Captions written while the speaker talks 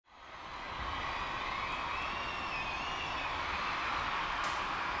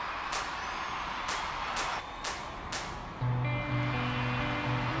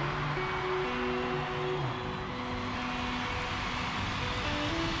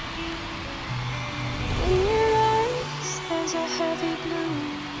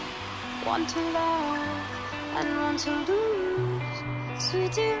Want to love and want to lose.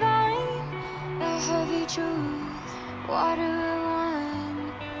 Sweet divine, the heavy truth. What do I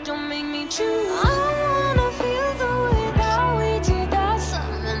want? Don't make me choose. I wanna feel the way that we did that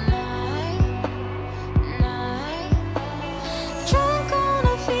summer night. Drunk on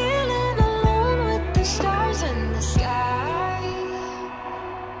a feeling, alone with the stars in the sky.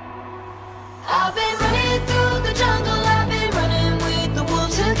 I've been running through the jungle. I've been running with the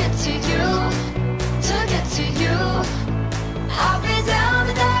wolves to get to you, to get to you. I've been down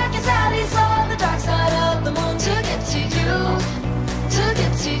the darkest alleys on the dark side of the moon to get to you, to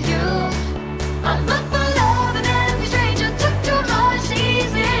get to you. I'm up for love and every stranger took too much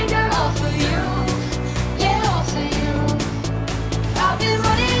easy anger all for you, yeah, all for you. I've been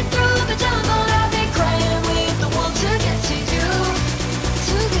running through the jungle. I've been crying with the wolves to get to you,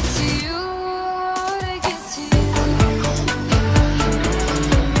 to get to you, to get to you.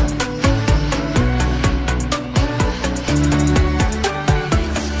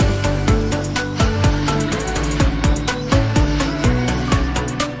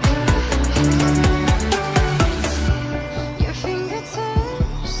 Your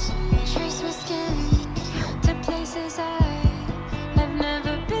fingertips trace my skin to places I have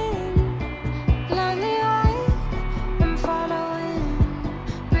never been. Blindly I am following.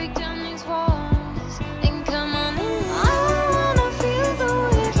 Break down these walls and come on in. I wanna feel the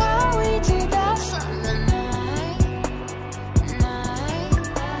way that we did that summer night.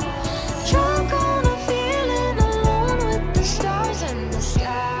 Drunk on a feeling, alone with the stars in the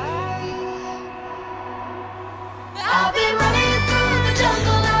sky. I've been running through the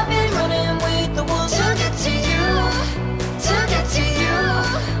jungle. I've been running with the wolves to get to you, to get to you.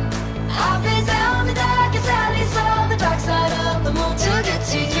 I've been down the darkest alleys on the dark side of the moon to get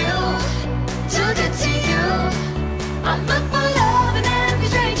to you, to get to you. I'm up for love and every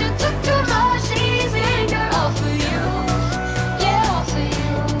stranger took too much easy anger all for you, yeah, all for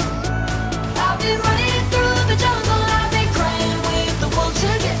you. I've been running through the jungle. I've been crying with the wolves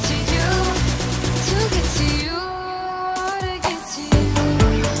to get to you, to get to you, to get to you.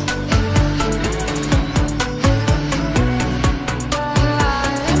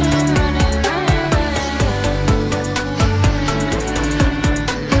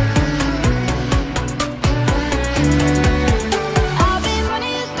 I've been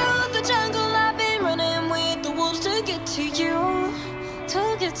running through the jungle. I've been running with the wolves to get to you, to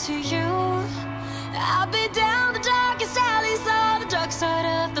get to you. I've been down the darkest alleys on the dark side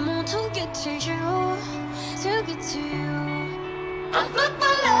of the moon to get to you, to get to you. I'm up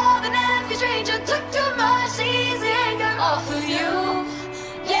for love and every stranger took too much easy anger all for you,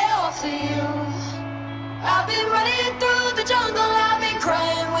 yeah, all for you. I've been running through the jungle. I've been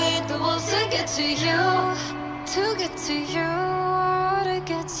crying with the wolves to get to you, to get to you.